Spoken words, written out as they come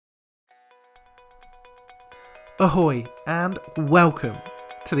Ahoy and welcome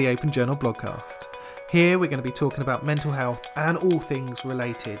to the Open Journal blogcast. Here we're going to be talking about mental health and all things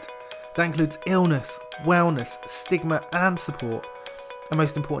related. That includes illness, wellness, stigma and support, and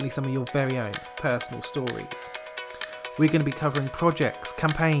most importantly some of your very own personal stories. We're going to be covering projects,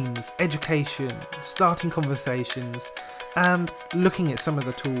 campaigns, education, starting conversations and looking at some of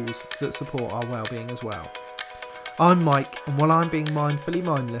the tools that support our well-being as well. I'm Mike, and while I'm being mindfully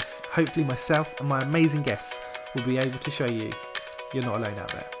mindless, hopefully myself and my amazing guests will be able to show you you're not alone out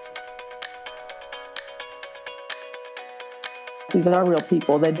there. These are real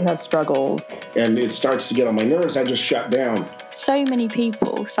people. They do have struggles. And it starts to get on my nerves. I just shut down. So many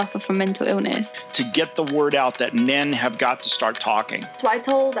people suffer from mental illness. To get the word out that men have got to start talking. So I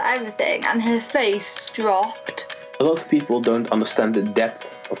told her everything and her face dropped. A lot of people don't understand the depth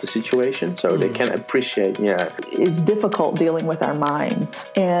of the situation, so they can appreciate, It's difficult dealing with our minds,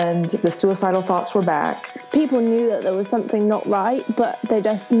 and the suicidal thoughts were back. People knew that there was something not right, but they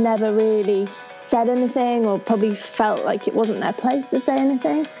just never really said anything or probably felt like it wasn't their place to say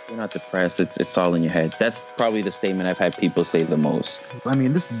anything. You're not depressed, it's all in your head. That's probably the statement I've had people say the most. I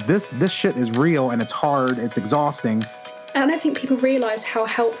mean, this shit is real and it's hard, it's exhausting. And I don't think people realise how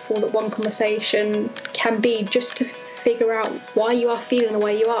helpful that one conversation can be just to figure out why you are feeling the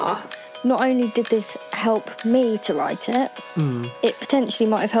way you are. Not only did this help me to write it, it potentially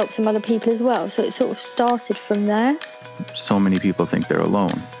might have helped some other people as well. So it sort of started from there. So many people think they're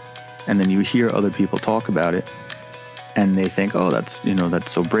alone. And then you hear other people talk about it and they think, oh, that's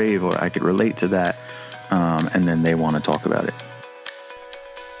so brave, or I could relate to that. And then they want to talk about it.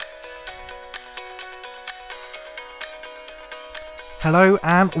 Hello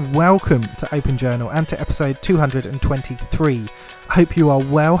and welcome to Open Journal and to episode 223. I hope you are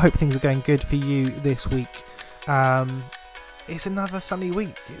well, hope things are going good for you this week. It's another sunny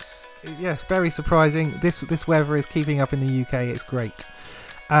week. It's very surprising. This weather is keeping up in the UK, it's great.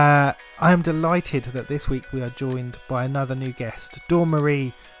 I am delighted that this week we are joined by another new guest. Dawn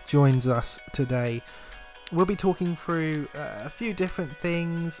Marie joins us today. We'll be talking through a few different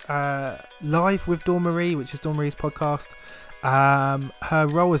things. Live with Dawn Marie, which is Dawn Marie's podcast. Her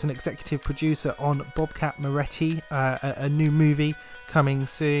role as an executive producer on Bobcat Moretti, a new movie coming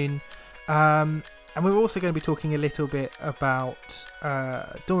soon. And we're also going to be talking a little bit about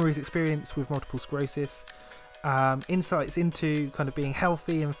Dawn Marie's experience with multiple sclerosis, insights into kind of being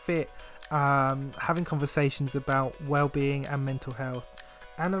healthy and fit, having conversations about well-being and mental health,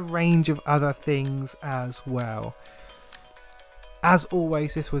 and a range of other things as well. As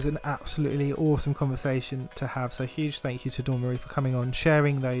always, this was an absolutely awesome conversation to have, so huge thank you to Dawn Marie for coming on,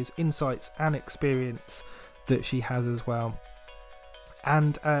 sharing those insights and experience that she has as well.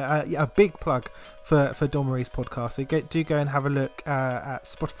 And a big plug for Dawn Marie's podcast, so do go and have a look at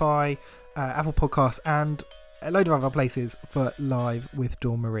Spotify, Apple Podcasts and a load of other places for Live with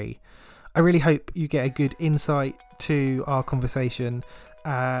Dawn Marie. I really hope you get a good insight to our conversation.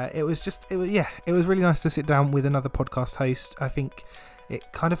 It was really nice to sit down with another podcast host. I think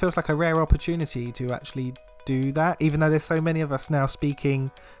it kind of feels like a rare opportunity to actually do that, even though there's so many of us now speaking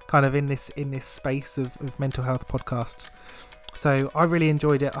kind of in this space of mental health podcasts. So I really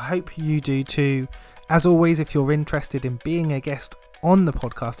enjoyed it. I hope you do too. As always, if you're interested in being a guest on the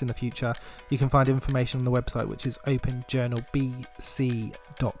podcast in the future, you can find information on the website, which is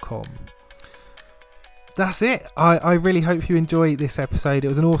openjournalbc.com. That's it. I really hope you enjoy this episode. It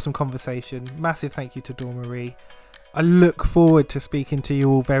was an awesome conversation. Massive thank you to Dawn Marie. I look forward to speaking to you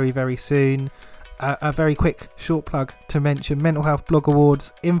all very, very soon. A very quick short plug to mention Mental Health Blog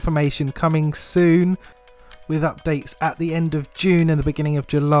Awards information coming soon, with updates at the end of June and the beginning of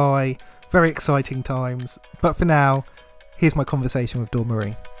July. Very exciting times. But for now, here's my conversation with Dawn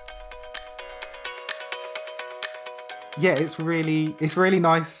Marie. Yeah, it's really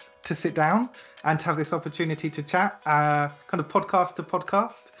nice to sit down and to have this opportunity to chat, kind of podcast to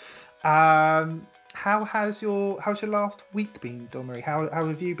podcast. How's your last week been, Dawn Marie? How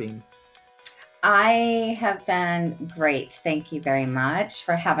have you been? I have been great. Thank you very much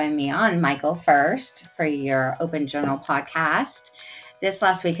for having me on, Michael, first, for your Open Journal podcast. This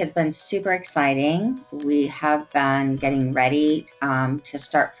last week has been super exciting. We have been getting ready to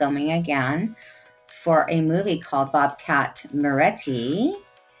start filming again for a movie called Bobcat Moretti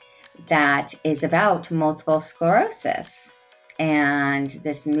that is about multiple sclerosis. And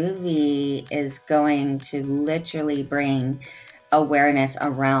this movie is going to literally bring awareness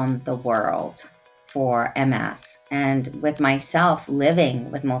around the world for MS. And with myself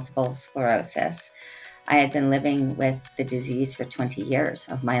living with multiple sclerosis, I had been living with the disease for 20 years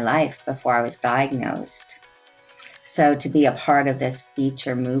of my life before I was diagnosed. So to be a part of this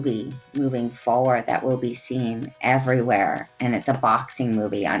feature movie moving forward that will be seen everywhere, and it's a boxing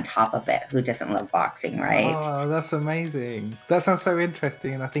movie on top of it. Who doesn't love boxing, right? Oh, that's amazing. That sounds so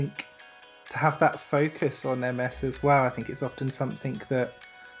interesting. And I think to have that focus on MS as well, I think it's often something that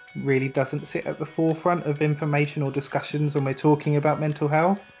really doesn't sit at the forefront of information or discussions when we're talking about mental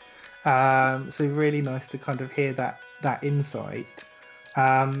health. So really nice to kind of hear that insight.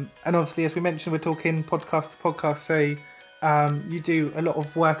 And obviously, as we mentioned, we're talking podcast to podcast, so you do a lot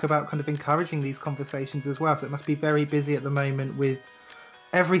of work about kind of encouraging these conversations as well. So it must be very busy at the moment with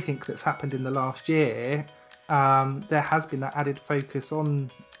everything that's happened in the last year. There has been that added focus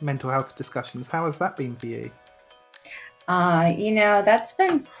on mental health discussions. How has that been for you? That's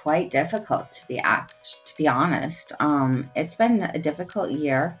been quite difficult to be honest. It's been a difficult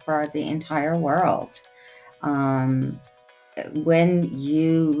year for the entire world. When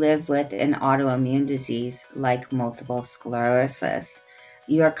you live with an autoimmune disease like multiple sclerosis,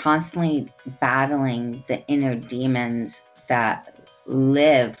 you are constantly battling the inner demons that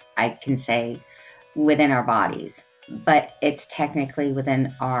live, I can say, within our bodies. But it's technically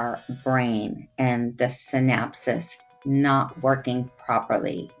within our brain and the synapses not working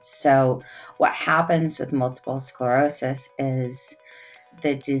properly. So what happens with multiple sclerosis is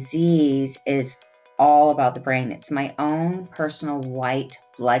the disease is all about the brain. It's my own personal white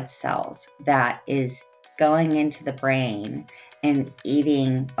blood cells that is going into the brain and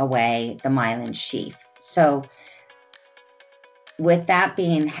eating away the myelin sheath. So with that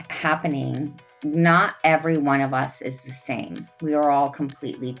being happening, not every one of us is the same. We are all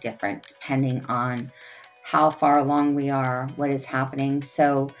completely different depending on how far along we are, what is happening.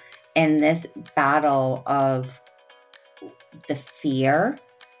 So in this battle of the fear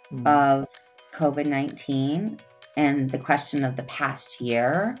of COVID-19 and the question of the past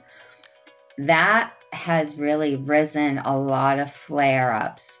year, that has really risen a lot of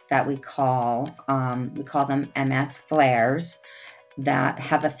flare-ups that we call them MS flares, that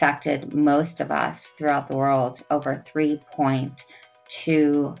have affected most of us throughout the world, over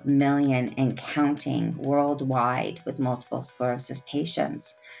 3.2 million and counting worldwide with multiple sclerosis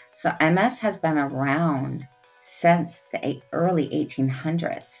patients. So MS has been around since the early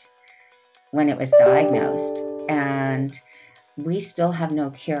 1800s when it was diagnosed, and we still have no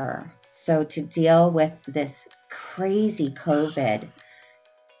cure. So to deal with this crazy COVID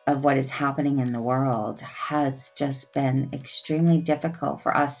of what is happening in the world has just been extremely difficult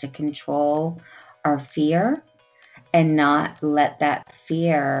for us to control our fear and not let that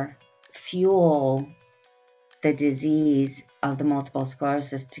fear fuel the disease of the multiple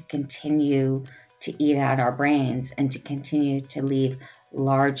sclerosis to continue to eat out our brains and to continue to leave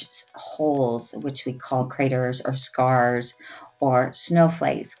large holes, which we call craters or scars or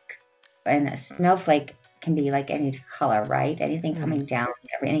snowflakes. And a snowflake can be like any color, right? Anything coming down,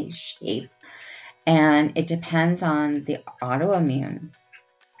 any shape. And it depends on the autoimmune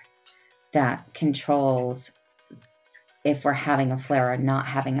that controls if we're having a flare or not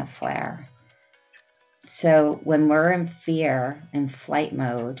having a flare. So when we're in fear and flight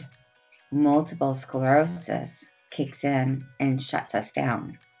mode, multiple sclerosis kicks in and shuts us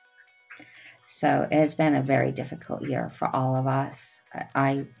down. So it has been a very difficult year for all of us.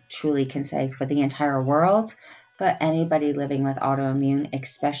 I truly can say for the entire world, but anybody living with autoimmune,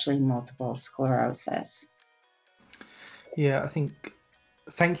 especially multiple sclerosis. Yeah,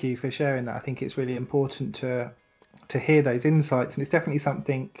 thank you for sharing that. I think it's really important to hear those insights, and it's definitely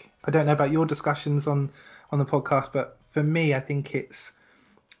something, I don't know about your discussions on the podcast, but for me, I think it's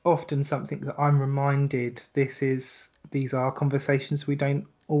often something that I'm reminded these are conversations we don't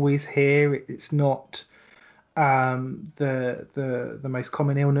always hear. It's not the most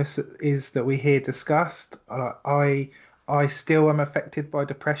common illness is that we hear discussed. I still am affected by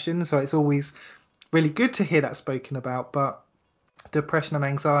depression, so it's always really good to hear that spoken about, but depression and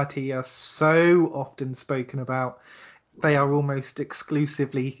anxiety are so often spoken about. They are almost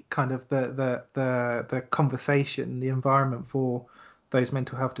exclusively kind of the conversation, the environment for those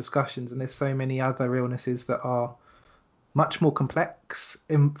mental health discussions. And there's so many other illnesses that are much more complex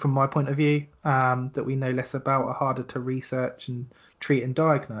from my point of view, that we know less about, are harder to research and treat and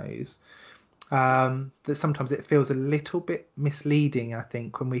diagnose. That sometimes it feels a little bit misleading, I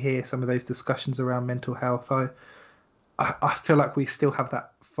think, when we hear some of those discussions around mental health. I feel like we still have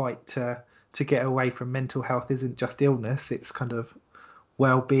that fight to get away from mental health isn't just illness, it's kind of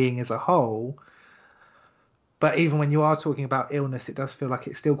well-being as a whole. But even when you are talking about illness, it does feel like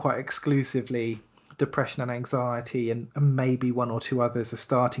it's still quite exclusively depression and anxiety, and maybe one or two others are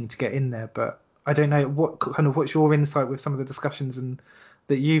starting to get in there. But I don't know what's your insight with some of the discussions and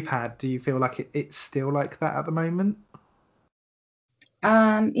that you've had, do you feel like it's still like that at the moment?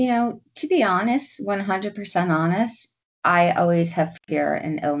 To be honest, 100% honest, I always have fear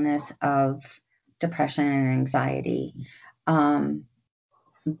and illness of depression and anxiety.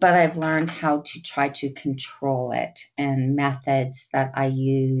 But I've learned how to try to control it, and methods that I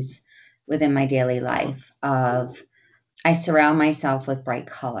use within my daily life of I surround myself with bright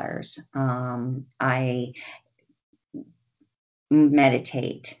colors. I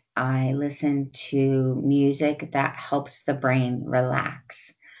meditate. I listen to music that helps the brain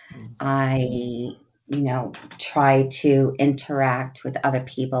relax. I, try to interact with other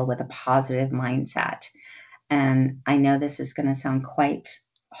people with a positive mindset. And I know this is going to sound quite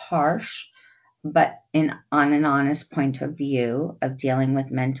harsh, but on an honest point of view of dealing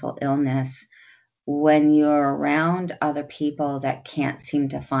with mental illness, when you're around other people that can't seem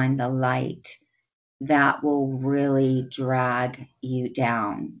to find the light, that will really drag you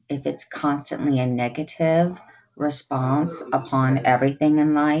down. If it's constantly a negative response upon everything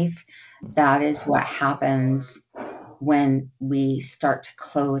in life, that is what happens when we start to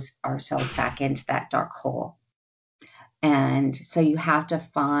close ourselves back into that dark hole. And so you have to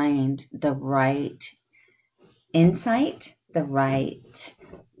find the right insight, the right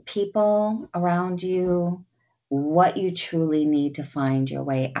people around you, what you truly need to find your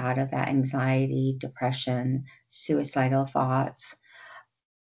way out of that anxiety, depression, suicidal thoughts.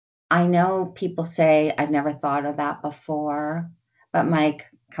 I know people say, I've never thought of that before, but Mike,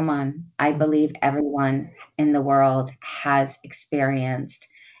 come on. I believe everyone in the world has experienced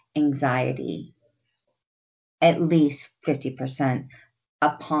anxiety, at least 50%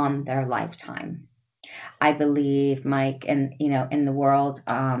 upon their lifetime. I believe, Mike, in the world,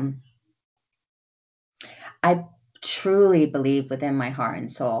 I truly believe within my heart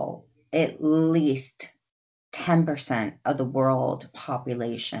and soul, at least 10% of the world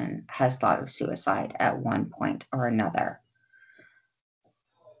population has thought of suicide at one point or another.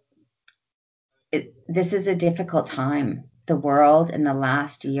 This is a difficult time. The world in the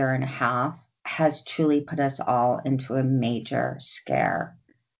last year and a half has truly put us all into a major scare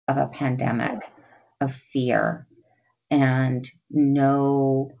of a pandemic, of fear, and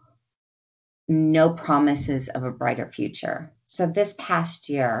no promises of a brighter future. So this past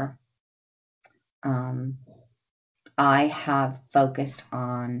year, I have focused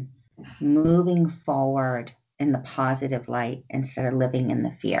on moving forward in the positive light instead of living in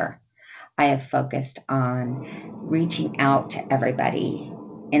the fear. I have focused on reaching out to everybody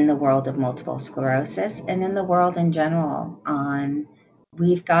in the world of multiple sclerosis and in the world in general on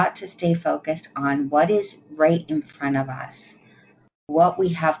we've got to stay focused on what is right in front of us, what we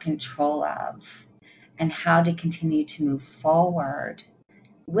have control of, and how to continue to move forward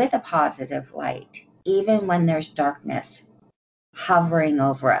with a positive light, even when there's darkness hovering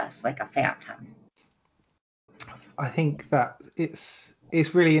over us like a phantom. I think that it's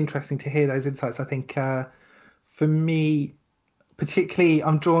really interesting to hear those insights. I think for me, particularly,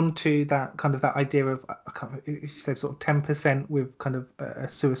 I'm drawn to that kind of that idea of, you said sort of 10% with kind of a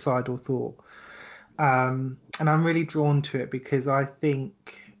suicidal thought. And I'm really drawn to it because I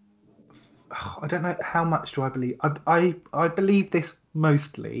think, I don't know how much do I believe. I believe this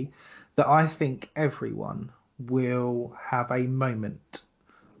mostly, that I think everyone will have a moment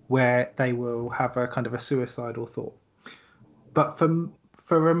where they will have a kind of a suicidal thought. But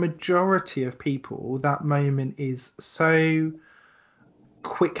for a majority of people, that moment is so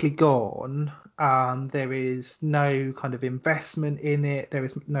quickly gone. There is no kind of investment in it. There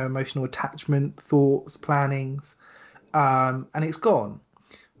is no emotional attachment, thoughts, plannings, and it's gone.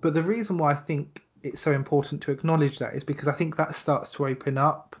 But the reason why I think it's so important to acknowledge that is because I think that starts to open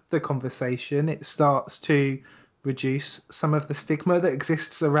up the conversation. It starts to reduce some of the stigma that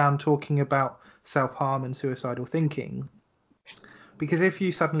exists around talking about self-harm and suicidal thinking. Because if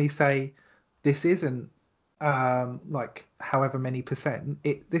you suddenly say this isn't like however many percent,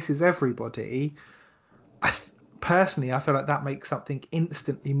 this is everybody, personally I feel like that makes something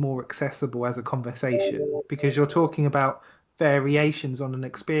instantly more accessible as a conversation, because you're talking about variations on an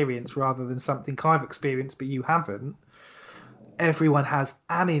experience rather than something I've experienced but you haven't. Everyone has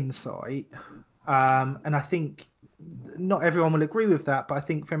an insight, and I think not everyone will agree with that, but I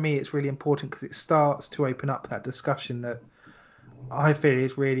think for me it's really important because it starts to open up that discussion that I feel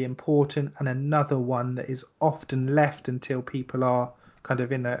is really important, and another one that is often left until people are kind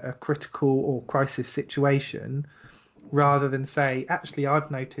of in a critical or crisis situation, rather than say, actually,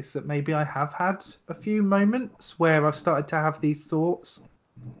 I've noticed that maybe I have had a few moments where I've started to have these thoughts,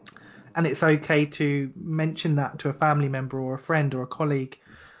 and it's okay to mention that to a family member or a friend or a colleague,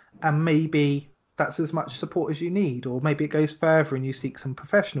 and maybe that's as much support as you need, or maybe it goes further and you seek some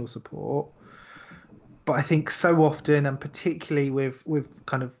professional support. But I think so often, and particularly with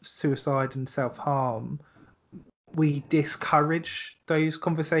kind of suicide and self-harm, we discourage those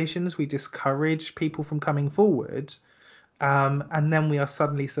conversations. We discourage people from coming forward. And then we are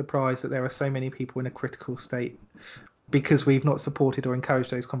suddenly surprised that there are so many people in a critical state because we've not supported or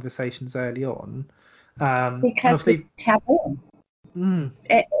encouraged those conversations early on. Because it's taboo.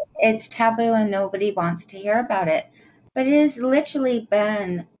 It's taboo and nobody wants to hear about it. But it has literally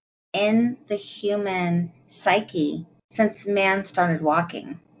been in the human psyche since man started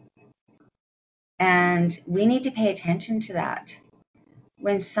walking. And we need to pay attention to that.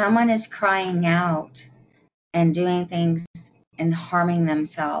 When someone is crying out and doing things and harming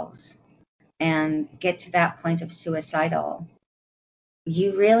themselves and get to that point of suicidal,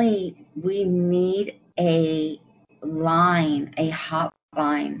 we need a line, a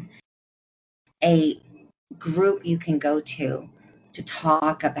hotline, a group you can go to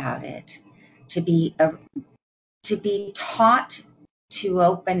talk about it, to be taught to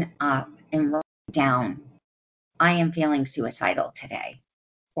open up and write down, I am feeling suicidal today,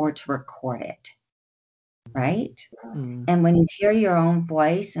 or to record it, right? And when you hear your own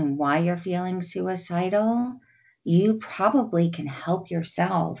voice and why you're feeling suicidal, you probably can help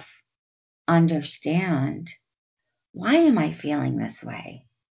yourself understand, why am I feeling this way?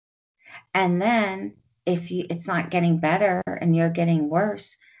 And then if it's not getting better and you're getting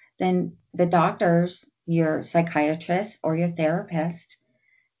worse, then the doctors, your psychiatrist or your therapist,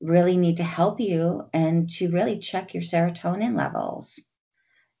 really need to help you and to really check your serotonin levels.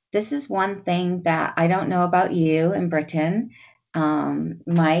 This is one thing that I don't know about you in Britain,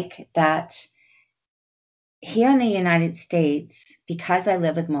 Mike, that here in the United States, because I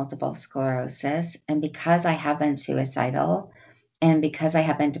live with multiple sclerosis and because I have been suicidal and because I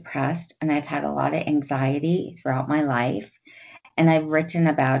have been depressed and I've had a lot of anxiety throughout my life, and I've written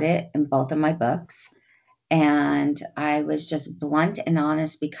about it in both of my books, and I was just blunt and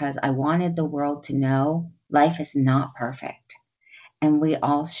honest because I wanted the world to know life is not perfect. And we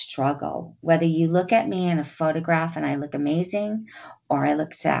all struggle. Whether you look at me in a photograph and I look amazing or I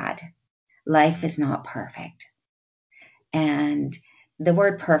look sad, life is not perfect. And the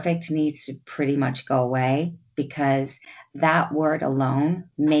word perfect needs to pretty much go away because that word alone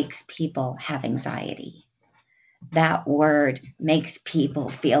makes people have anxiety. That word makes people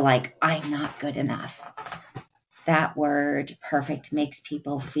feel like I'm not good enough. That word perfect makes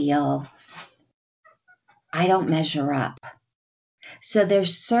people feel I don't measure up. So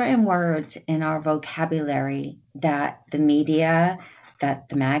there's certain words in our vocabulary that the media, that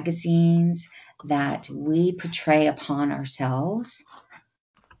the magazines, that we portray upon ourselves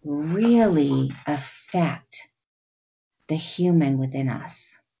really affect the human within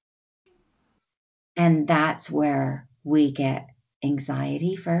us. And that's where we get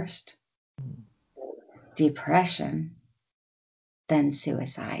anxiety first, depression, then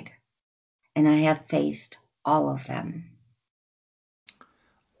suicide. And I have faced all of them.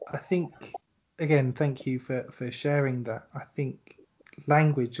 I think, again, thank you for sharing that. I think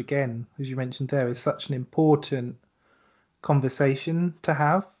language, again, as you mentioned there, is such an important conversation to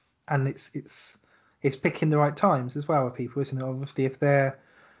have, and it's picking the right times as well with people, isn't it? Obviously, if they're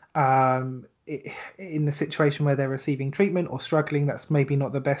in the situation where they're receiving treatment or struggling, that's maybe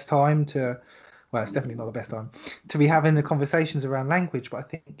not the best time to, well, it's definitely not the best time to be having the conversations around language. But I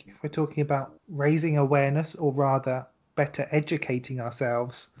think if we're talking about raising awareness, or rather better educating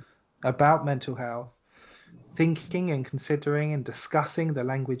ourselves about mental health, thinking and considering and discussing the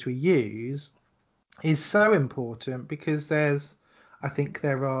language we use is so important, because I think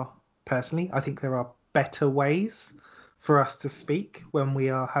there are better ways for us to speak when we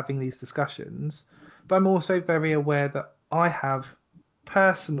are having these discussions. But I'm also very aware that I have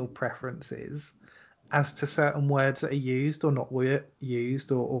personal preferences as to certain words that are used or not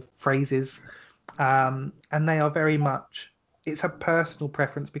used, or phrases, and they are very much, it's a personal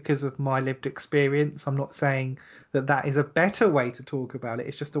preference because of my lived experience. I'm not saying that is a better way to talk about it,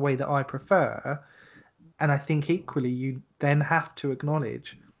 it's just a way that I prefer. And I think equally you then have to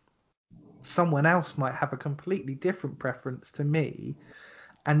acknowledge someone else might have a completely different preference to me.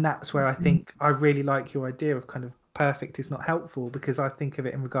 And that's where I think I really like your idea of kind of perfect is not helpful, because I think of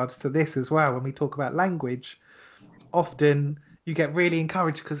it in regards to this as well. When we talk about language, often you get really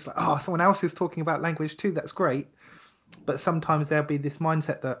encouraged because someone else is talking about language too, that's great. But sometimes there'll be this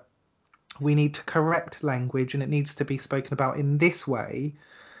mindset that we need to correct language and it needs to be spoken about in this way.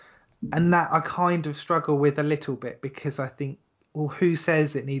 And that I kind of struggle with a little bit, because I think, well, who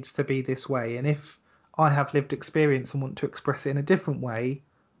says it needs to be this way? And if I have lived experience and want to express it in a different way,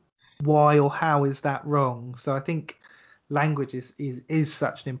 why or how is that wrong? So I think language is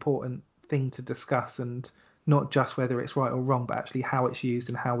such an important thing to discuss, and not just whether it's right or wrong, but actually how it's used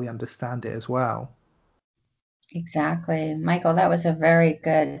and how we understand it as well. Exactly. Michael, that was a very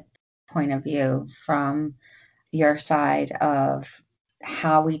good point of view from your side of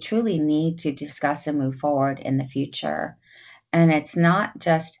how we truly need to discuss and move forward in the future. And it's not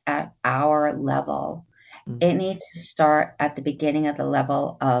just at our level. It needs to start at the beginning of the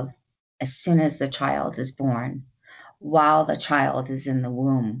level of as soon as the child is born, while the child is in the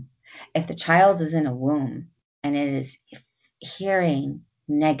womb. If the child is in a womb and it is hearing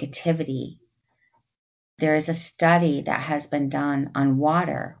negativity, there is a study that has been done on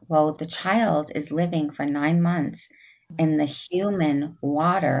water. Well, the child is living for 9 months in the human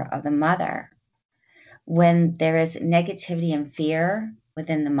water of the mother. When there is negativity and fear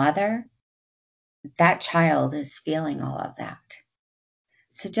within the mother, that child is feeling all of that.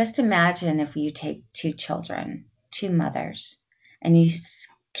 So just imagine if you take two children, two mothers, and you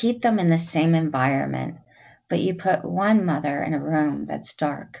keep them in the same environment, but you put one mother in a room that's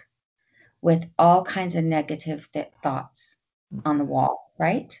dark with all kinds of negative thoughts on the wall,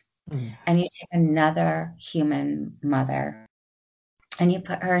 right? And you take another human mother and you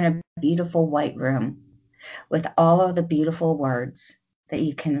put her in a beautiful white room with all of the beautiful words that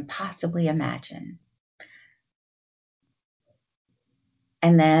you can possibly imagine.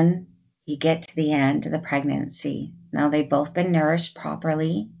 And then you get to the end of the pregnancy. Now they've both been nourished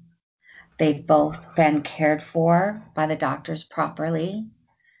properly. They've both been cared for by the doctors properly.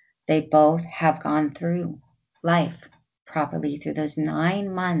 They both have gone through life properly through those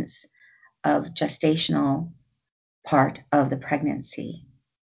 9 months of gestational part of the pregnancy.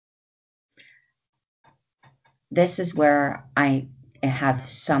 This is where I have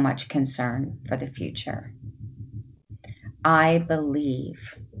so much concern for the future. I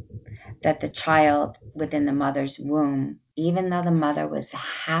believe that the child within the mother's womb, even though the mother was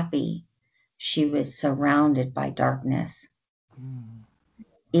happy, she was surrounded by darkness.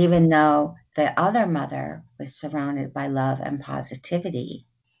 Even though the other mother was surrounded by love and positivity.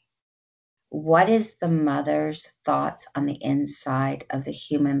 What is the mother's thoughts on the inside of the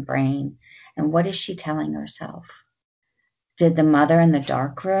human brain? And what is she telling herself? Did the mother in the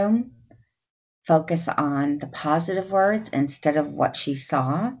dark room focus on the positive words instead of what she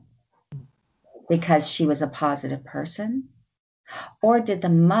saw because she was a positive person? Or did the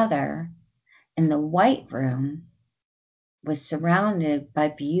mother in the white room was surrounded by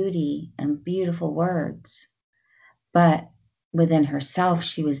beauty and beautiful words, but within herself,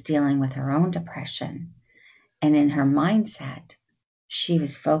 she was dealing with her own depression. And in her mindset, she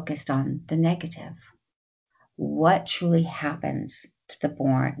was focused on the negative. What truly happens to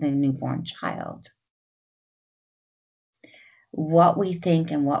the newborn child? What we think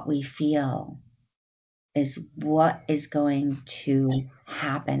and what we feel is what is going to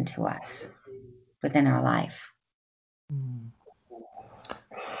happen to us within our life.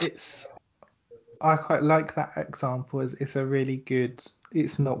 I quite like that example. It's a really good,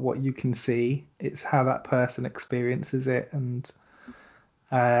 it's not what you can see, it's how that person experiences it. And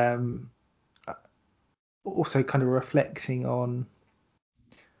also kind of reflecting on,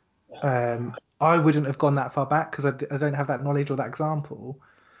 I wouldn't have gone that far back because I don't have that knowledge or that example,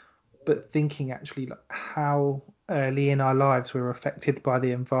 but thinking actually like how early in our lives we're affected by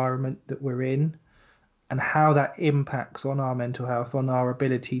the environment that we're in and how that impacts on our mental health, on our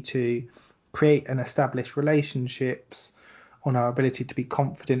ability to create and establish relationships, on our ability to be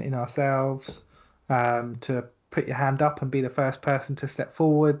confident in ourselves, to put your hand up and be the first person to step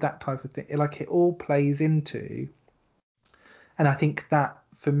forward, that type of thing. Like it all plays into, and I think that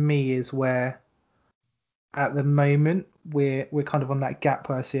for me is where at the moment we're kind of on that gap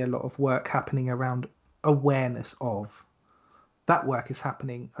where I see a lot of work happening around awareness of. That work is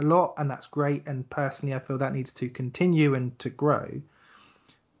happening a lot, and that's great, and personally I feel that needs to continue and to grow.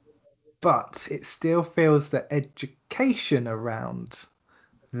 But it still feels that education around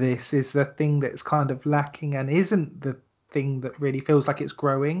this is the thing that's kind of lacking and isn't the thing that really feels like it's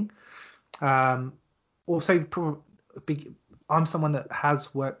growing. Also, I'm someone that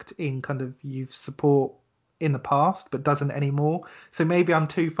has worked in kind of youth support in the past but doesn't anymore, so maybe I'm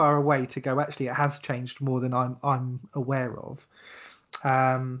too far away to go actually it has changed more than I'm aware of.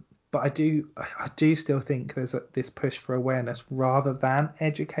 But I do still think there's this push for awareness rather than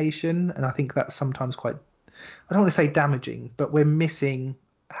education, and I think that's sometimes quite, I don't want to say damaging, but we're missing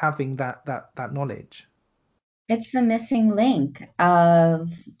having that knowledge. It's the missing link of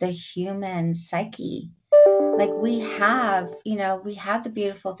the human psyche. Like we have the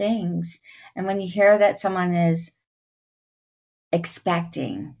beautiful things, and when you hear that someone is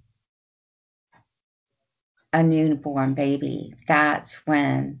expecting a newborn baby, that's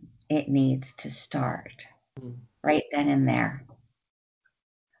when it needs to start, right then and there,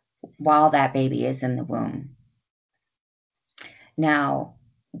 while that baby is in the womb. Now,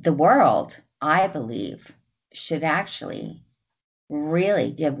 the world, I believe, should actually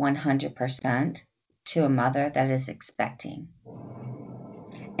really give 100% to a mother that is expecting,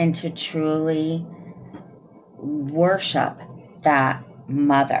 and to truly worship that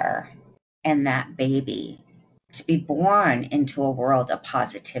mother and that baby to be born into a world of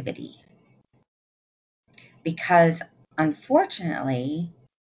positivity. Because unfortunately,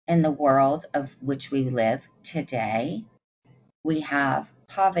 in the world of which we live today, we have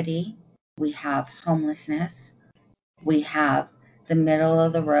poverty, we have homelessness, we have the middle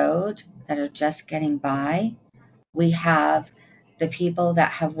of the road that are just getting by, we have the people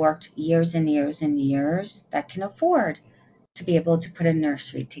that have worked years and years and years that can afford to be able to put a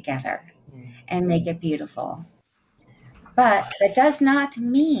nursery together and make it beautiful. But that does not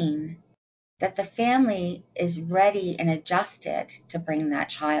mean that the family is ready and adjusted to bring that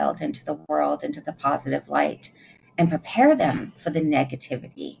child into the world, into the positive light, and prepare them for the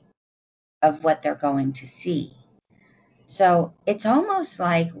negativity of what they're going to see. So it's almost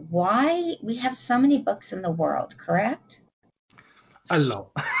like why we have so many books in the world, correct? A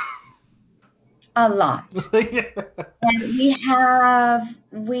lot. A lot. Yeah. And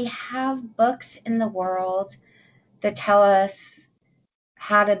we have books in the world that tell us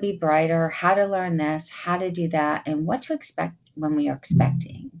how to be brighter, how to learn this, how to do that, and what to expect when we are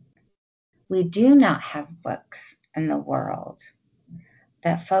expecting. We do not have books in the world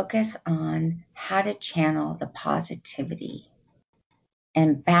that focus on how to channel the positivity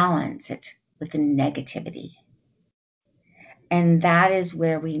and balance it with the negativity. And that is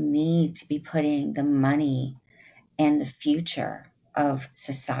where we need to be putting the money and the future of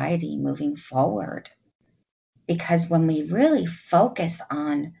society moving forward. Because when we really focus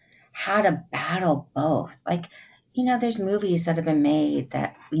on how to battle both, like, there's movies that have been made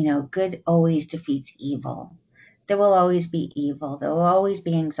that, good always defeats evil. There will always be evil. There will always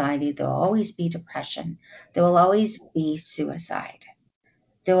be anxiety. There will always be depression. There will always be suicide.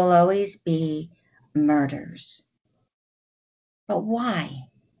 There will always be murders. But why?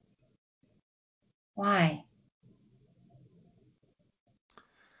 Why?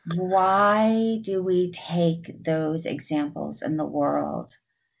 Why do we take those examples in the world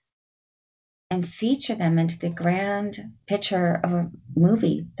and feature them into the grand picture of a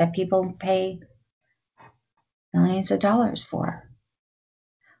movie that people pay millions of dollars for?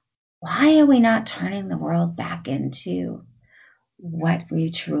 Why are we not turning the world back into what we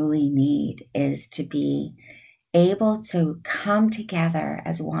truly need is to be able to come together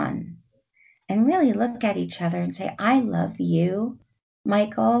as one and really look at each other and say, I love you,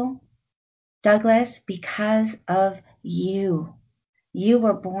 Michael, Douglas, because of you. You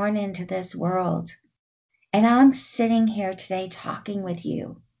were born into this world. And I'm sitting here today talking with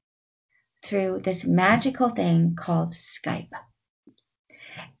you through this magical thing called Skype.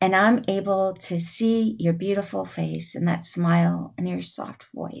 And I'm able to see your beautiful face and that smile and your soft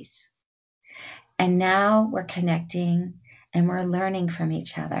voice. And now we're connecting and we're learning from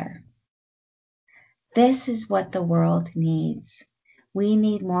each other. This is what the world needs. We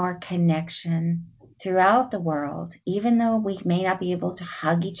need more connection throughout the world, even though we may not be able to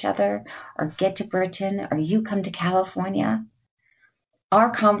hug each other or get to Britain or you come to California.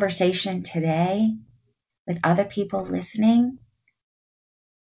 Our conversation today with other people listening,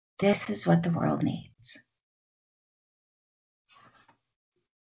 this is what the world needs.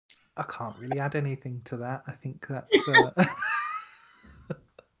 I can't really add anything to that. I think that's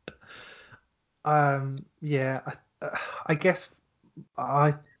I guess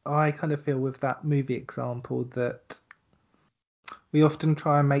I kind of feel with that movie example that we often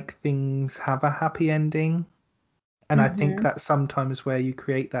try and make things have a happy ending, and I think that's sometimes where you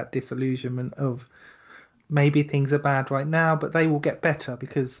create that disillusionment of maybe things are bad right now, but they will get better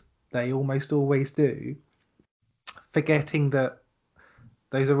because they almost always do, forgetting that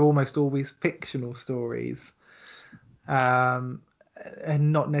those are almost always fictional stories, and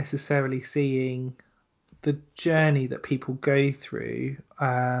not necessarily seeing the journey that people go through.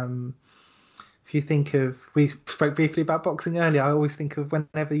 If you think of, we spoke briefly about boxing earlier, I always think of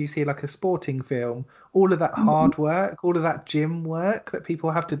whenever you see like a sporting film, all of that hard work, all of that gym work that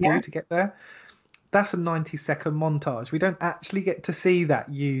people have to do to get there, that's a 90-second montage. We don't actually get to see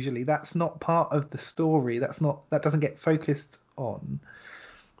that usually. That's not part of the story. That doesn't get focused on.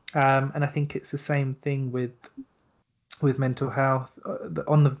 And I think it's the same thing with mental health,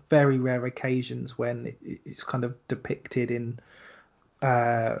 on the very rare occasions when it's kind of depicted in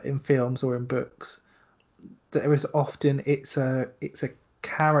films or in books. there is often it's a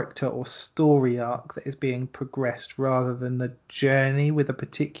character or story arc that is being progressed rather than the journey with a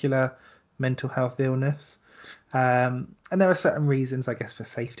particular mental health illness. And there are certain reasons, I guess, for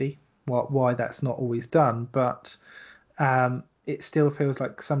safety why that's not always done, but it still feels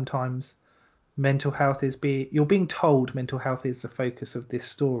like sometimes mental health you're being told mental health is the focus of this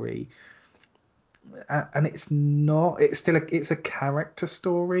story, and it's not. It's a character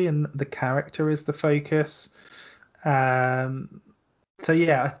story, and the character is the focus. So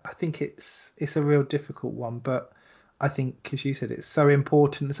yeah, I think it's a real difficult one, but I think, as you said, it's so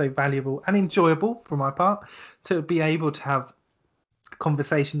important and so valuable and enjoyable for my part to be able to have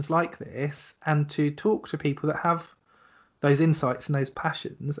conversations like this and to talk to people that have those insights and those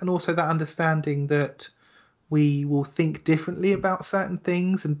passions, and also that understanding that we will think differently about certain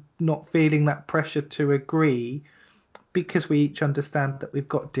things and not feeling that pressure to agree, because we each understand that we've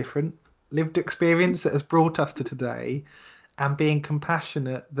got different lived experience that has brought us to today, and being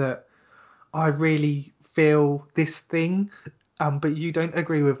compassionate that I really feel this thing, but you don't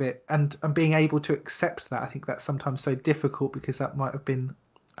agree with it, and being able to accept that. I think that's sometimes so difficult because that might have been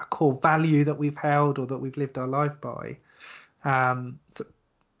a core value that we've held or that we've lived our life by.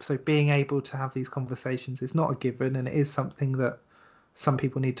 So being able to have these conversations is not a given, and it is something that some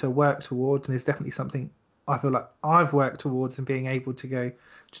people need to work towards, and is definitely something I feel like I've worked towards, and being able to go, do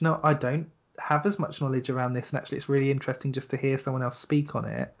you know, I don't have as much knowledge around this, and actually it's really interesting just to hear someone else speak on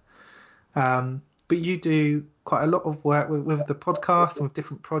it. But you do quite a lot of work with the podcast and with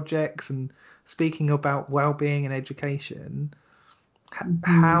different projects and speaking about well-being and education.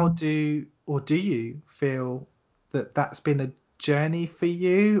 How do you feel that that's been a journey for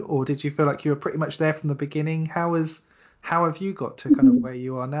you, or did you feel like you were pretty much there from the beginning? How have you got to kind of where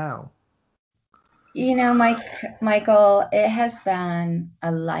you are now? You know, Michael, it has been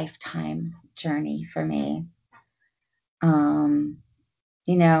a lifetime journey for me.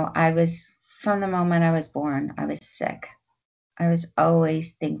 You know, from the moment I was born, I was sick. I was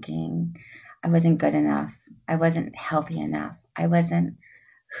always thinking I wasn't good enough. I wasn't healthy enough. I wasn't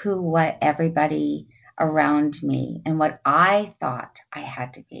what everybody around me and what I thought I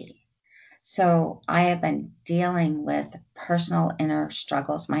had to be. So I have been dealing with personal inner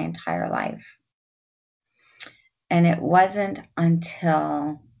struggles my entire life. And it wasn't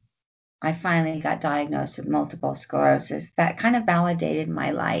until I finally got diagnosed with multiple sclerosis that kind of validated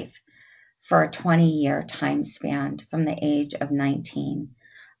my life for a 20-year time span from the age of 19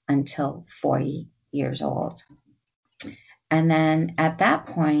 until 40 years old. And then at that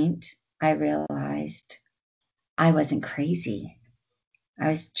point, I realized I wasn't crazy. I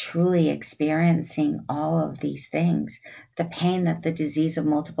was truly experiencing all of these things, the pain that the disease of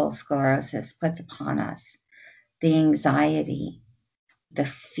multiple sclerosis puts upon us, the anxiety, the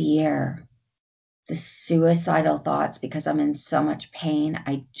fear, the suicidal thoughts because I'm in so much pain,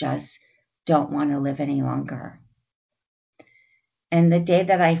 I just don't want to live any longer. And the day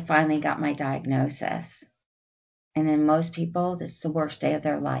that I finally got my diagnosis, and in most people, this is the worst day of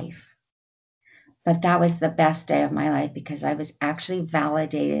their life. But that was the best day of my life because I was actually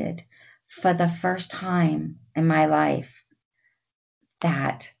validated for the first time in my life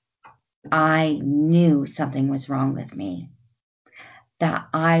that I knew something was wrong with me, that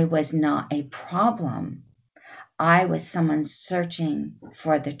I was not a problem. I was someone searching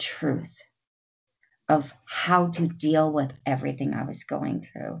for the truth of how to deal with everything I was going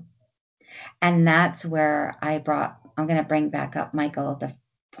through. And that's where I'm going to bring back up, Michael, the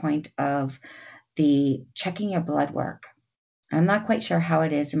point of the checking your blood work. I'm not quite sure how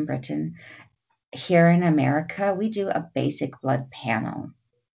it is in Britain. Here in America, we do a basic blood panel.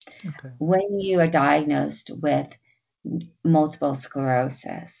 Okay. When you are diagnosed with multiple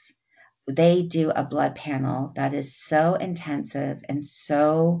sclerosis, they do a blood panel that is so intensive and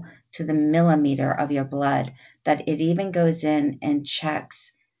so to the millimeter of your blood that it even goes in and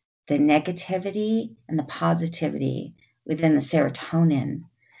checks the negativity and the positivity within the serotonin.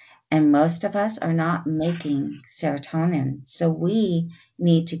 And most of us are not making serotonin. So we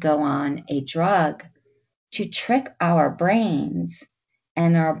need to go on a drug to trick our brains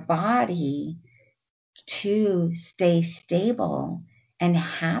and our body to stay stable and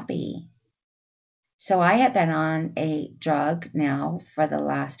happy. So I have been on a drug now for the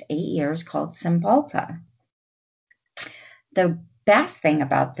last 8 years called Cymbalta. The best thing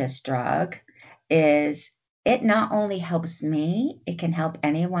about this drug is it not only helps me, it can help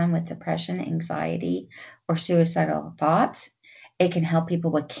anyone with depression, anxiety, or suicidal thoughts. It can help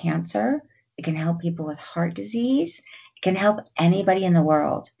people with cancer. It can help people with heart disease. It can help anybody in the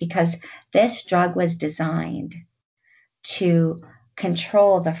world because this drug was designed to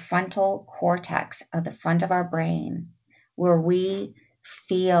control the frontal cortex of the front of our brain, where we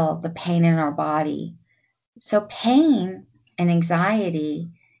feel the pain in our body. So pain and anxiety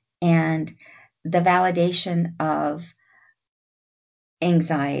and the validation of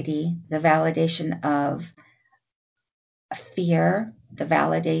anxiety, the validation of fear, the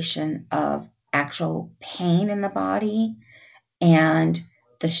validation of actual pain in the body, and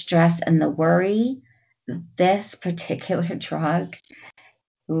the stress and the worry. This particular drug,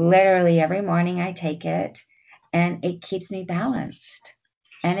 literally every morning I take it, and it keeps me balanced,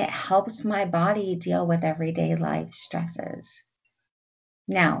 and it helps my body deal with everyday life stresses.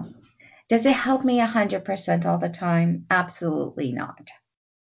 Now, does it help me 100% all the time? Absolutely not.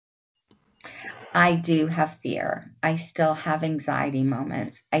 I do have fear. I still have anxiety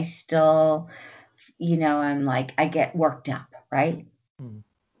moments. I still, I'm like, I get worked up, right?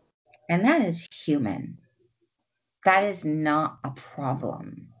 And that is human. That is not a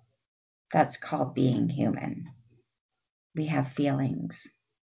problem. That's called being human. We have feelings,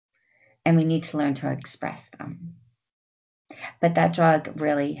 and we need to learn to express them. But that drug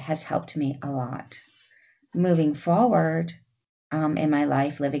really has helped me a lot. Moving forward in my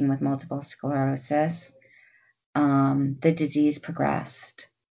life, living with multiple sclerosis, the disease progressed,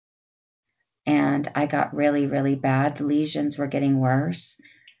 and I got really, really bad. The lesions were getting worse.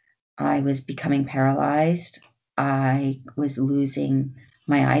 I was becoming paralyzed. I was losing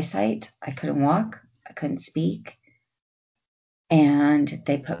my eyesight. I couldn't walk. I couldn't speak. And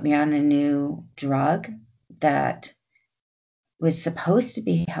they put me on a new drug that was supposed to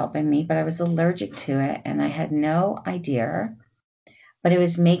be helping me, but I was allergic to it, and I had no idea. But it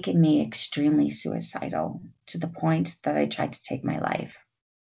was making me extremely suicidal, to the point that I tried to take my life.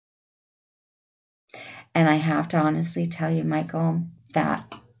 And I have to honestly tell you, Michael,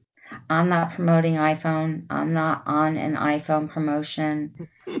 that I'm not promoting iPhone. I'm not on an iPhone promotion.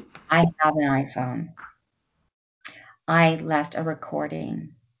 I have an iPhone. I left a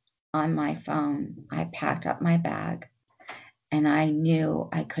recording on my phone. I packed up my bag, and I knew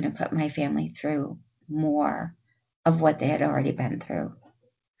I couldn't put my family through more of what they had already been through.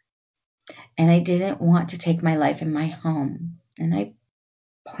 And I didn't want to take my life in my home. And I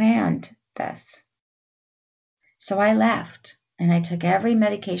planned this. So I left, and I took every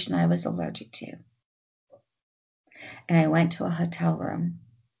medication I was allergic to. And I went to a hotel room,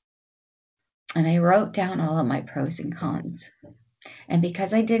 and I wrote down all of my pros and cons. And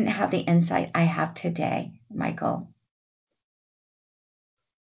because I didn't have the insight I have today, Michael,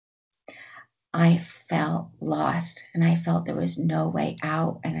 I felt lost, and I felt there was no way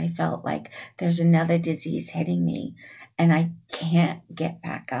out, and I felt like there's another disease hitting me, and I can't get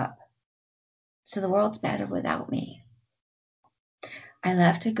back up. So the world's better without me. I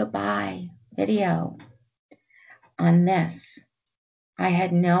left a goodbye video on this. I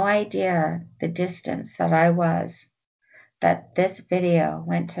had no idea the distance that I was, that this video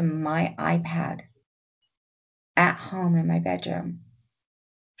went to my iPad at home in my bedroom.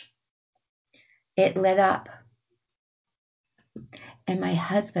 It lit up, and my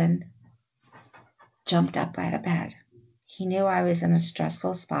husband jumped up out of bed. He knew I was in a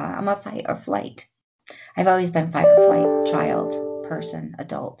stressful spot. I'm a fight or flight. I've always been fight or flight, child, person,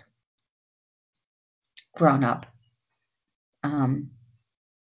 adult, grown up.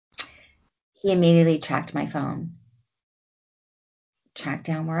 He immediately tracked my phone, tracked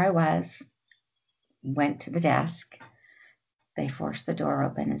down where I was, went to the desk. They forced the door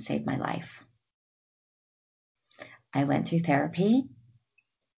open and saved my life. I went through therapy.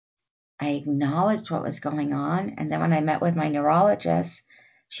 I acknowledged what was going on. And then when I met with my neurologist,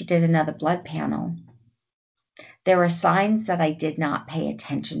 she did another blood panel. There were signs that I did not pay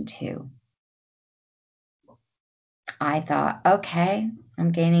attention to. I thought, okay,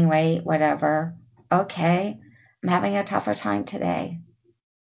 I'm gaining weight, whatever. Okay, I'm having a tougher time today.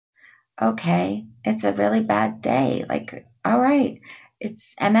 Okay, it's a really bad day. Like, all right,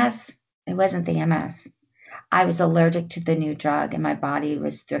 it's MS. It wasn't the MS. I was allergic to the new drug, and my body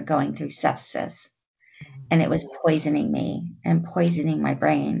was going through sepsis, and it was poisoning me and poisoning my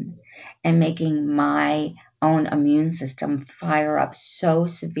brain and making my own immune system fire up so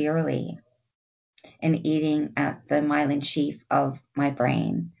severely and eating at the myelin sheath of my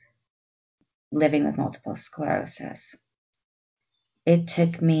brain, living with multiple sclerosis. It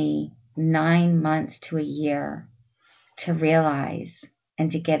took me 9 months to a year to realize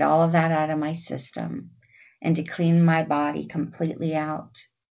and to get all of that out of my system and to clean my body completely out.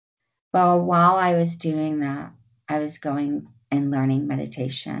 Well, while I was doing that, I was going and learning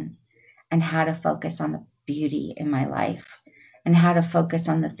meditation and how to focus on the beauty in my life and how to focus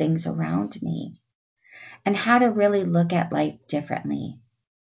on the things around me. and how to really look at life differently.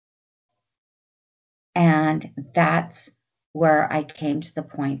 And that's where I came to the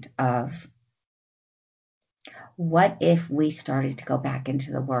point of, what if we started to go back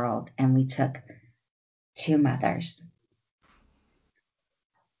into the world and we took 2 mothers?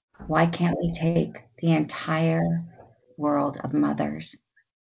 Why can't we take the entire world of mothers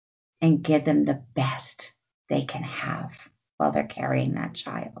and give them the best they can have while they're carrying that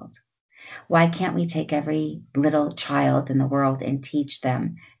child? Why can't we take every little child in the world and teach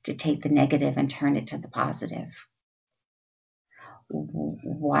them to take the negative and turn it to the positive?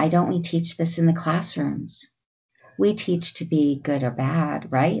 Why don't we teach this in the classrooms? We teach to be good or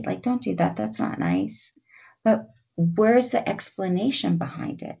bad, right? Like, don't do that. That's not nice. But where's the explanation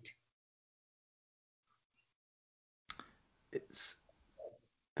behind it?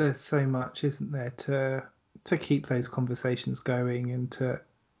 There's so much, isn't there, to keep those conversations going and to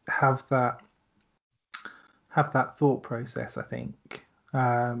have that thought process. I think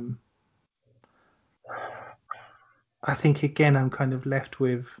again, I'm kind of left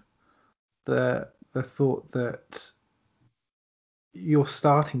with the thought that you're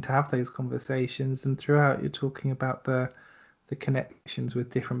starting to have those conversations, and throughout you're talking about the connections with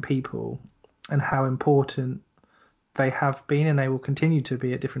different people and how important they have been and they will continue to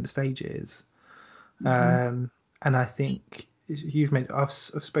be at different stages. And I think I've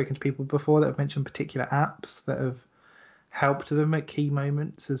spoken to people before that have mentioned particular apps that have helped them at key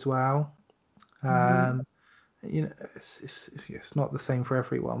moments as well. It's not the same for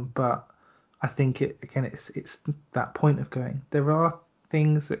everyone, but I think it's that point of going, there are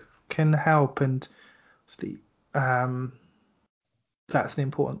things that can help, and that's an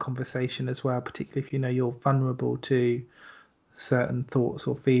important conversation as well, particularly if you're vulnerable to certain thoughts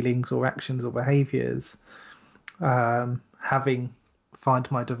or feelings or actions or behaviors. Having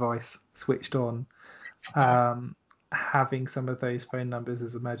Find My Device switched on, having some of those phone numbers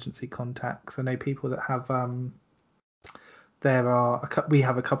as emergency contacts. I know people that have we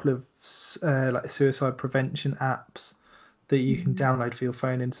have a couple of like suicide prevention apps that you can download for your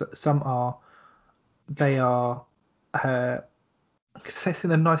phone, and some are I could say this in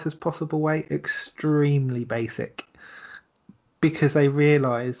the nicest possible way, extremely basic, because they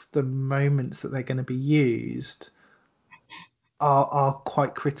realise the moments that they're going to be used are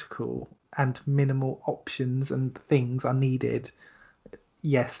quite critical, and minimal options and things are needed.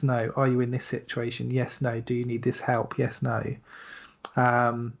 Yes, no. Are you in this situation? Yes, no. Do you need this help? Yes, no.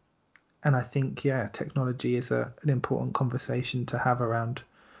 And I think, technology is an important conversation to have around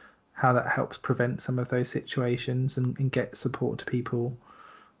how that helps prevent some of those situations and get support to people.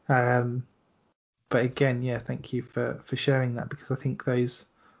 But again, thank you for sharing that, because I think those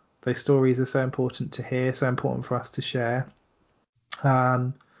stories are so important to hear, so important for us to share,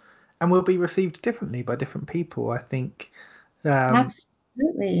 and will be received differently by different people. I think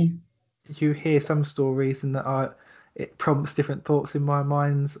absolutely. You hear some stories and it prompts different thoughts in my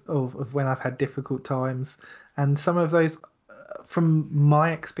mind of when I've had difficult times, and some of those, from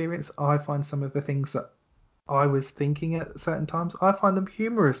my experience, I find some of the things that I was thinking at certain times, I find them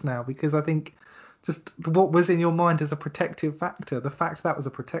humorous now, because I think just what was in your mind as a protective factor, the fact that was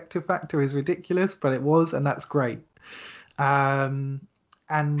a protective factor is ridiculous, but it was, and that's great.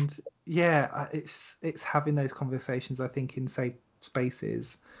 It's having those conversations, I think, in safe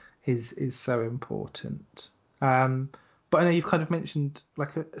spaces is so important. But I know you've kind of mentioned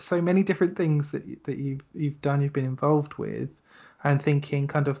so many different things that you've done, you've been involved with, and thinking,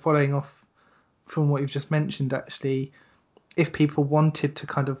 kind of following off from what you've just mentioned, actually, if people wanted to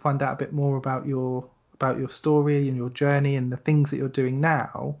kind of find out a bit more about your story and your journey and the things that you're doing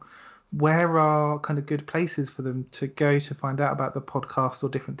now, where are kind of good places for them to go to find out about the podcast or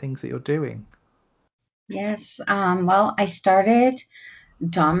different things that you're doing? Yes. Well, I started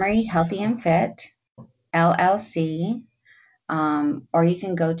Dawn Marie Healthy and Fit LLC, or you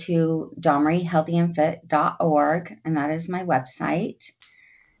can go to dawnmariehealthyandfit.org, and that is my website.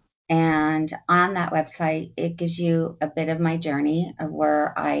 And on that website, it gives you a bit of my journey of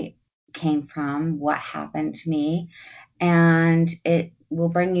where I came from, what happened to me, and it will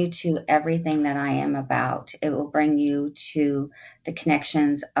bring you to everything that I am about. It will bring you to the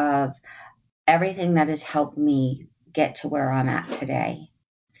connections of everything that has helped me get to where I'm at today.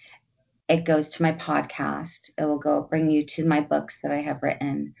 It goes to my podcast. It will bring you to my books that I have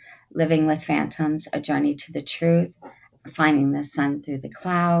written: Living with Phantoms, A Journey to the Truth, Finding the Sun Through the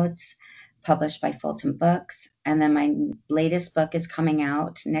Clouds, published by Fulton Books. And then my latest book is coming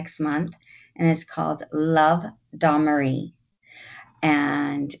out next month, and it's called Love, Dawn Marie.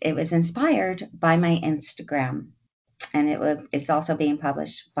 And it was inspired by my Instagram. and it's also being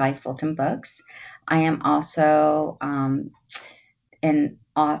published by Fulton Books. I am also an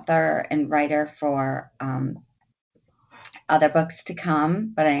author and writer for other books to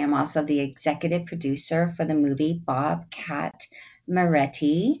come, but I am also the executive producer for the movie Bobcat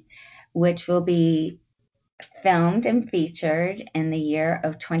Moretti, which will be filmed and featured in the year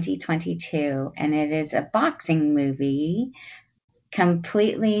of 2022. And it is a boxing movie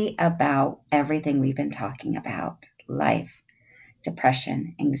completely about everything we've been talking about: life,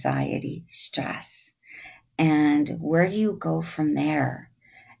 depression, anxiety, stress. And where do you go from there?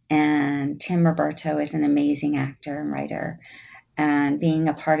 And Tim Roberto is an amazing actor and writer. And being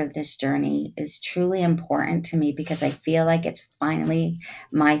a part of this journey is truly important to me because I feel like it's finally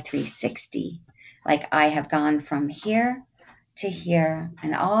my 360. Like I have gone from here to here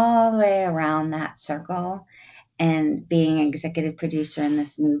and all the way around that circle, and being an executive producer in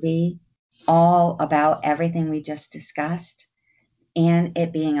this movie, all about everything we just discussed, and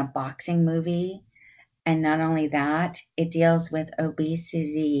it being a boxing movie. And not only that, it deals with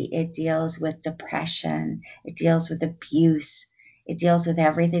obesity, it deals with depression, it deals with abuse, it deals with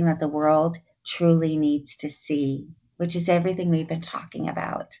everything that the world truly needs to see, which is everything we've been talking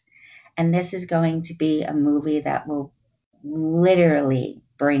about. And this is going to be a movie that will literally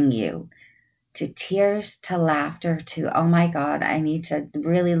bring you to tears, to laughter, to, oh my God, I need to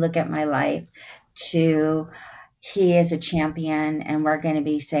really look at my life, to he is a champion, and we're going to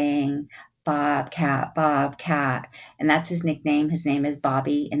be saying, Bobcat, Bobcat. And that's his nickname. His name is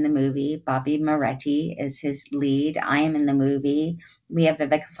Bobby in the movie. Bobby Moretti is his lead. I am in the movie. We have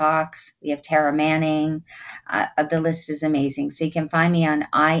Vivica Fox. We have Tara Manning. The list is amazing. So you can find me on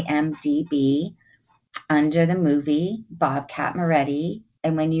IMDb under the movie Bobcat Moretti.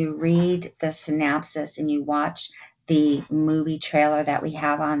 And when you read the synopsis and you watch the movie trailer that we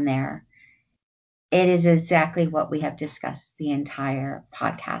have on there, it is exactly what we have discussed the entire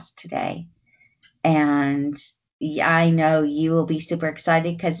podcast today. And I know you will be super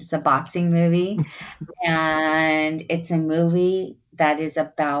excited because it's a boxing movie and it's a movie that is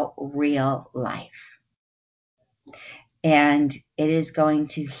about real life. And it is going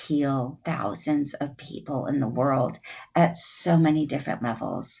to heal thousands of people in the world at so many different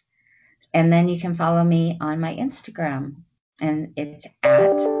levels. And then you can follow me on my Instagram, and it's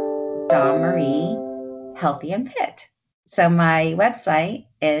at Dawn Marie Healthy and Fit. So my website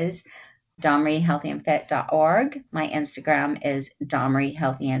is dawnmariehealthyandfit.org. My Instagram is Dawn Marie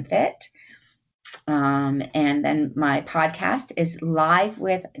Healthy and Fit. And then my podcast is Live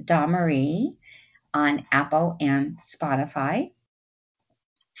with Dawn Marie on Apple and Spotify.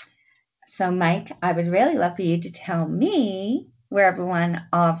 So Mike, I would really love for you to tell me where everyone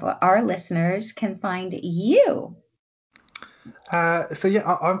of our listeners can find you. So yeah,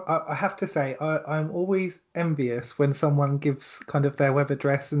 I have to say I'm always envious when someone gives kind of their web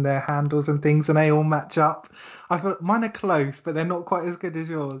address and their handles and things, and they all match up. I feel mine are close, but they're not quite as good as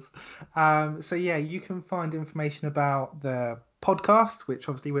yours. So yeah, you can find information about the podcast, which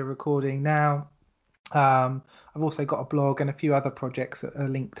obviously we're recording now. I've also got a blog and a few other projects that are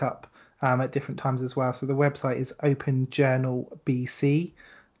linked up at different times as well. So the website is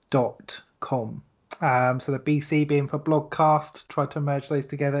openjournalbc.com. So the BC being for blogcast, tried to merge those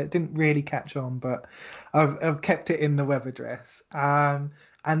together. It didn't really catch on, but I've kept it in the web address. And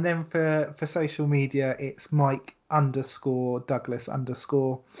then for social media, it's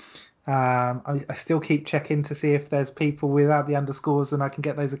Mike_Douglas_. I still keep checking to see if there's people without the underscores, and I can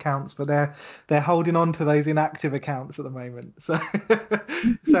get those accounts, but they're holding on to those inactive accounts at the moment. So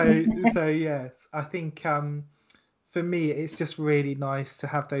yes, I think for me it's just really nice to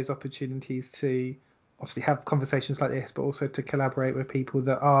have those opportunities to obviously have conversations like this, but also to collaborate with people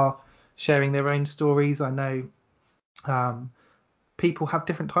that are sharing their own stories. I know people have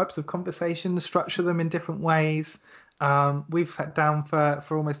different types of conversations, structure them in different ways. We've sat down for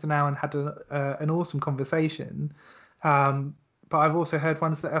almost an hour and had an awesome conversation. But I've also heard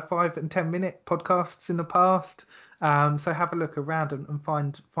ones that are 5 and 10 minute podcasts in the past. So have a look around and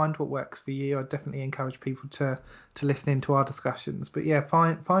find what works for you. I definitely encourage people to listen into our discussions. But yeah,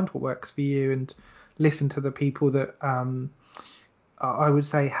 find what works for you and listen to the people that I would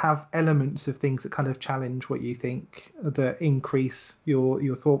say have elements of things that kind of challenge what you think, that increase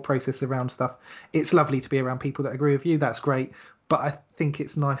your thought process around stuff. It's lovely to be around people that agree with you. That's great. But I think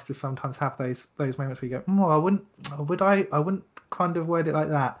it's nice to sometimes have those moments where you go, I wouldn't kind of word it like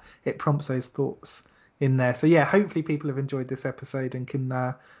that. It prompts those thoughts in there. So yeah, hopefully people have enjoyed this episode and can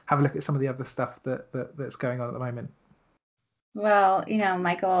have a look at some of the other stuff that's going on at the moment. Well,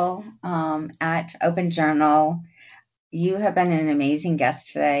 Michael, at Open Journal, you have been an amazing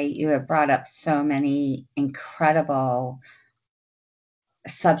guest today. You have brought up so many incredible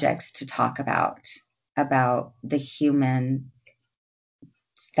subjects to talk about the human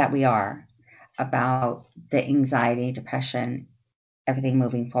that we are, about the anxiety, depression, everything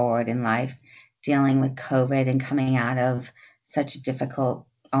moving forward in life, dealing with COVID and coming out of such a difficult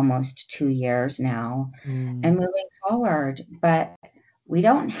almost 2 years now and moving forward. But we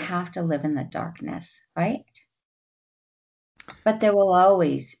don't have to live in the darkness, right? But there will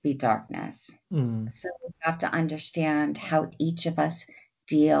always be darkness. So we have to understand how each of us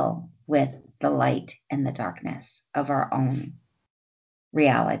deal with the light and the darkness of our own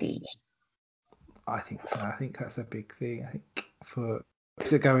reality. I think so. I think that's a big thing. I think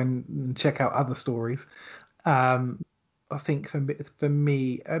to go and check out other stories. I think for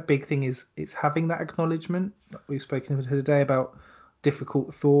me, a big thing is it's having that acknowledgement. We've spoken today about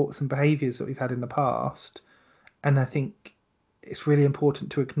difficult thoughts and behaviours that we've had in the past, and I think it's really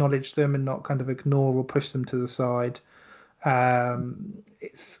important to acknowledge them and not kind of ignore or push them to the side.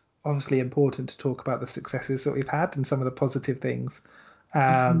 It's obviously important to talk about the successes that we've had and some of the positive things,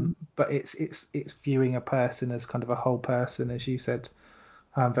 but it's viewing a person as kind of a whole person, as you said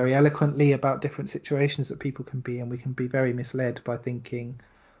very eloquently, about different situations that people can be in. We can be very misled by thinking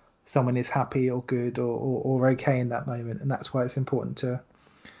someone is happy or good or okay in that moment, and that's why it's important to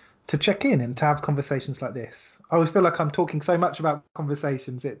check in and to have conversations like this. I always feel like I'm talking so much about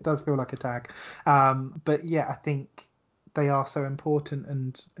conversations, it does feel like a tag, but yeah, I think they are so important,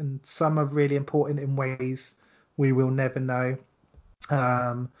 and some are really important in ways we will never know.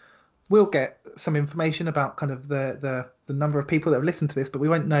 We'll get some information about kind of the number of people that have listened to this, but we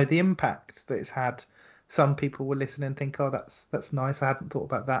won't know the impact that it's had. Some people will listen and think, oh, that's nice, I hadn't thought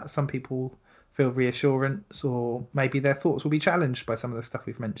about that. Some people feel reassurance, or maybe their thoughts will be challenged by some of the stuff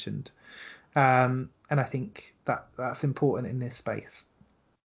we've mentioned. And I think that's important in this space.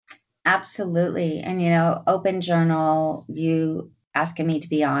 Absolutely. And, Open Journal, you asking me to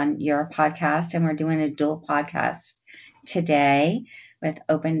be on your podcast, and we're doing a dual podcast today with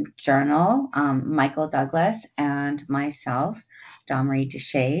Open Journal, Michael Douglas and myself, Dawn-Marie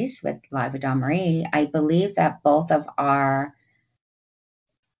Deshays with Live with Dawn-Marie. I believe that both of our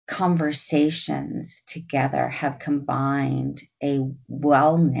conversations together have combined a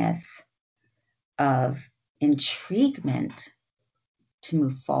wellness of intriguement to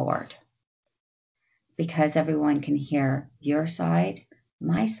move forward, because everyone can hear your side,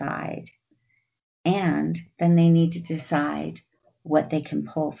 my side, and then they need to decide what they can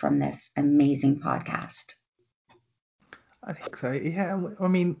pull from this amazing podcast. I think so. Yeah. I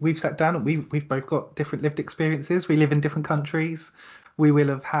mean, we've sat down and we've both got different lived experiences. We live in different countries. We will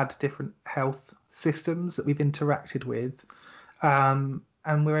have had different health systems that we've interacted with.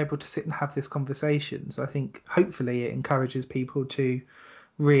 And we're able to sit and have this conversation. So I think hopefully it encourages people to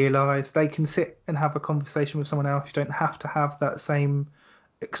realise they can sit and have a conversation with someone else. You don't have to have that same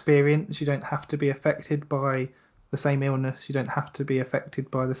experience. You don't have to be affected by the same illness. You don't have to be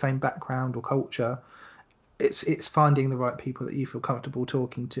affected by the same background or culture. It's finding the right people that you feel comfortable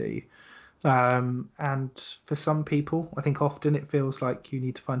talking to. And for some people, I think often it feels like you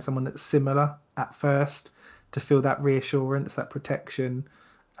need to find someone that's similar at first to feel that reassurance, that protection,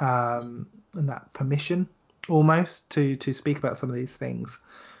 and that permission almost to speak about some of these things.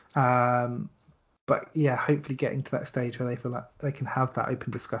 But yeah, hopefully getting to that stage where they feel like they can have that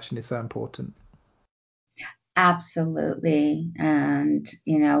open discussion is so important. Absolutely. And,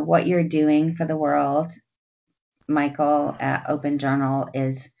 what you're doing for the world, Michael, at Open Journal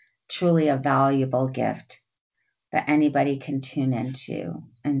is truly a valuable gift that anybody can tune into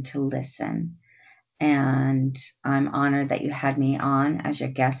and to listen. And I'm honored that you had me on as your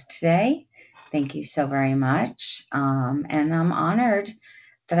guest today. Thank you so very much. And I'm honored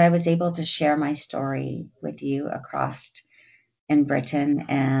that I was able to share my story with you across in Britain,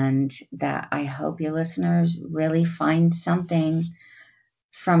 and that I hope your listeners really find something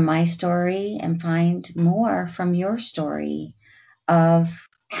from my story and find more from your story of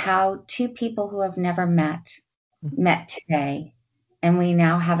how two people who have never met today, and we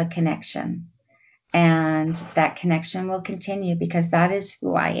now have a connection. And that connection will continue, because that is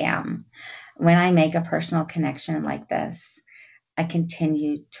who I am. When I make a personal connection like this, I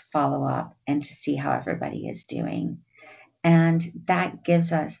continue to follow up and to see how everybody is doing. And that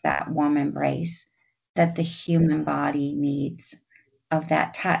gives us that warm embrace that the human body needs, of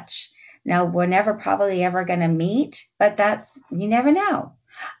that touch. Now, we're never probably ever going to meet, but you never know.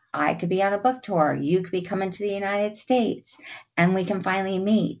 I could be on a book tour. You could be coming to the United States, and we can finally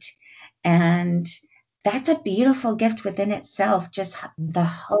meet. And that's a beautiful gift within itself, just the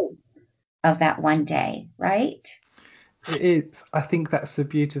hope of that one day, right? It is. I think that's the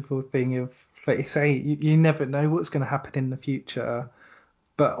beautiful thing of, like you say, you never know what's going to happen in the future,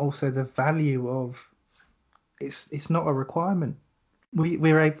 but also the value of it's not a requirement.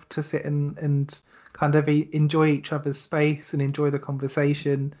 We're able to sit and kind of enjoy each other's space and enjoy the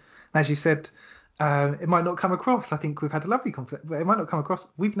conversation. As you said, it might not come across. I think we've had a lovely conversation, but it might not come across.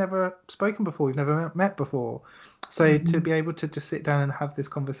 We've never spoken before. We've never met before. So to be able to just sit down and have this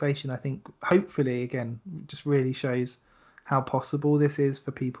conversation, I think hopefully, again, just really shows how possible this is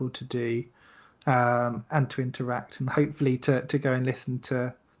for people to do and to interact, and hopefully to go and listen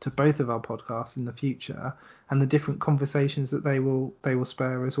to both of our podcasts in the future and the different conversations that they will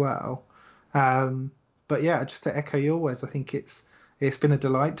spur as well. But yeah, just to echo your words, I think it's been a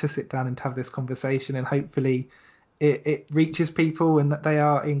delight to sit down and have this conversation, and hopefully it reaches people and that they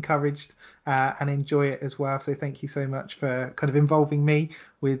are encouraged and enjoy it as well. So thank you so much for kind of involving me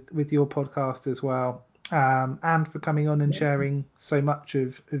with your podcast as well, and for coming on and sharing so much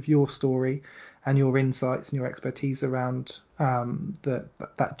of your story and your insights and your expertise around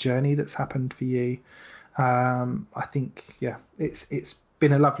that journey that's happened for you. I think, yeah, it's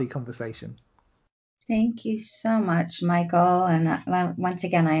been a lovely conversation. Thank you so much, Michael. And once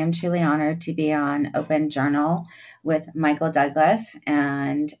again, I am truly honored to be on Open Journal with Michael Douglas.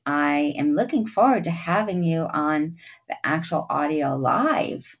 And I am looking forward to having you on the actual audio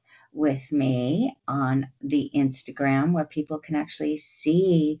live with me on the Instagram, where people can actually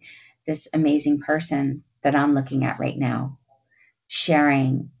see this amazing person that I'm looking at right now,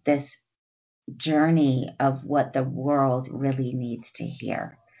 sharing this journey of what the world really needs to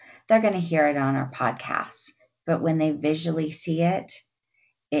hear. They're going to hear it on our podcast, but when they visually see it,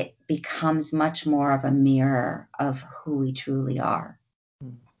 it becomes much more of a mirror of who we truly are.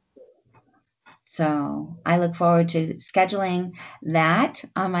 So I look forward to scheduling that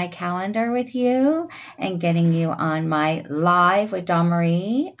on my calendar with you and getting you on my live with Dawn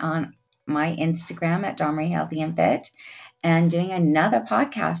Marie on my Instagram at Dawn Marie Healthy and Fit, and doing another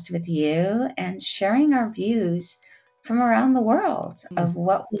podcast with you and sharing our views from around the world of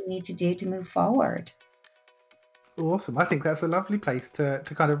what we need to do to move forward. Awesome. I think that's a lovely place to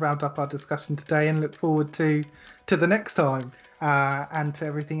kind of round up our discussion today, and look forward to the next time and to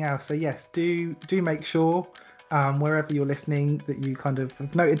everything else. So yes, do make sure wherever you're listening that you kind of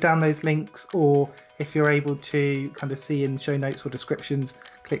have noted down those links, or if you're able to kind of see in show notes or descriptions,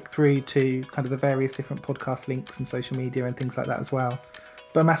 click through to kind of the various different podcast links and social media and things like that as well.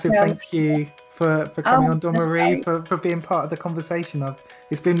 But a massive thank you for coming on, Dawn Marie, for being part of the conversation.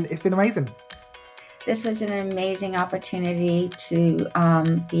 It's been amazing. This was an amazing opportunity to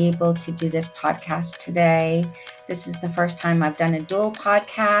be able to do this podcast today. This is the first time I've done a dual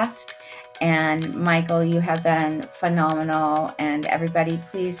podcast. And Michael, you have been phenomenal. And everybody,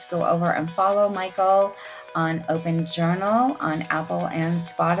 please go over and follow Michael on Open Journal on Apple and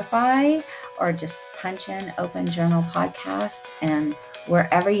Spotify, or just punch in Open Journal Podcast. And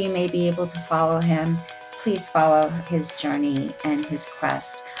wherever you may be able to follow him, please follow his journey and his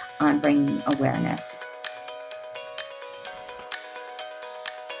quest on bringing awareness.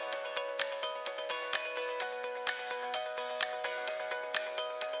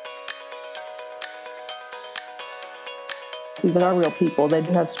 These are real people. They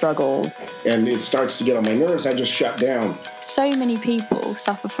do have struggles. And it starts to get on my nerves. I just shut down. So many people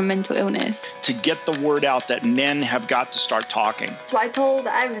suffer from mental illness. To get the word out that men have got to start talking. So I told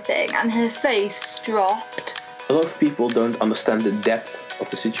her everything, and her face dropped. A lot of people don't understand the depth of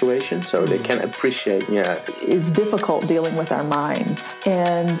the situation, so they can appreciate, It's difficult dealing with our minds,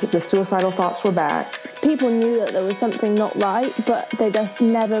 and the suicidal thoughts were back. People knew that there was something not right, but they just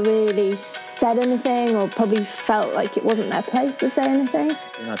never really said anything, or probably felt like it wasn't their place to say anything.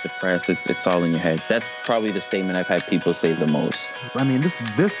 You're not depressed. It's all in your head. That's probably the statement I've had people say the most. I mean,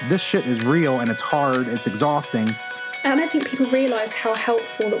 this shit is real, and it's hard. It's exhausting. And I think people realise how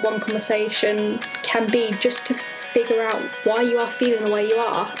helpful that one conversation can be, just to figure out why you are feeling the way you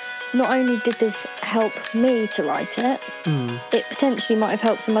are. Not only did this help me to write it, it potentially might have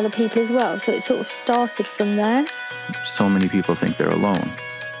helped some other people as well. So it sort of started from there. So many people think they're alone.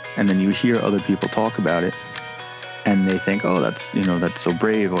 And then you hear other people talk about it, and they think, oh, that's so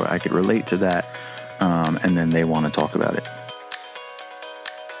brave, or I could relate to that. And then they want to talk about it.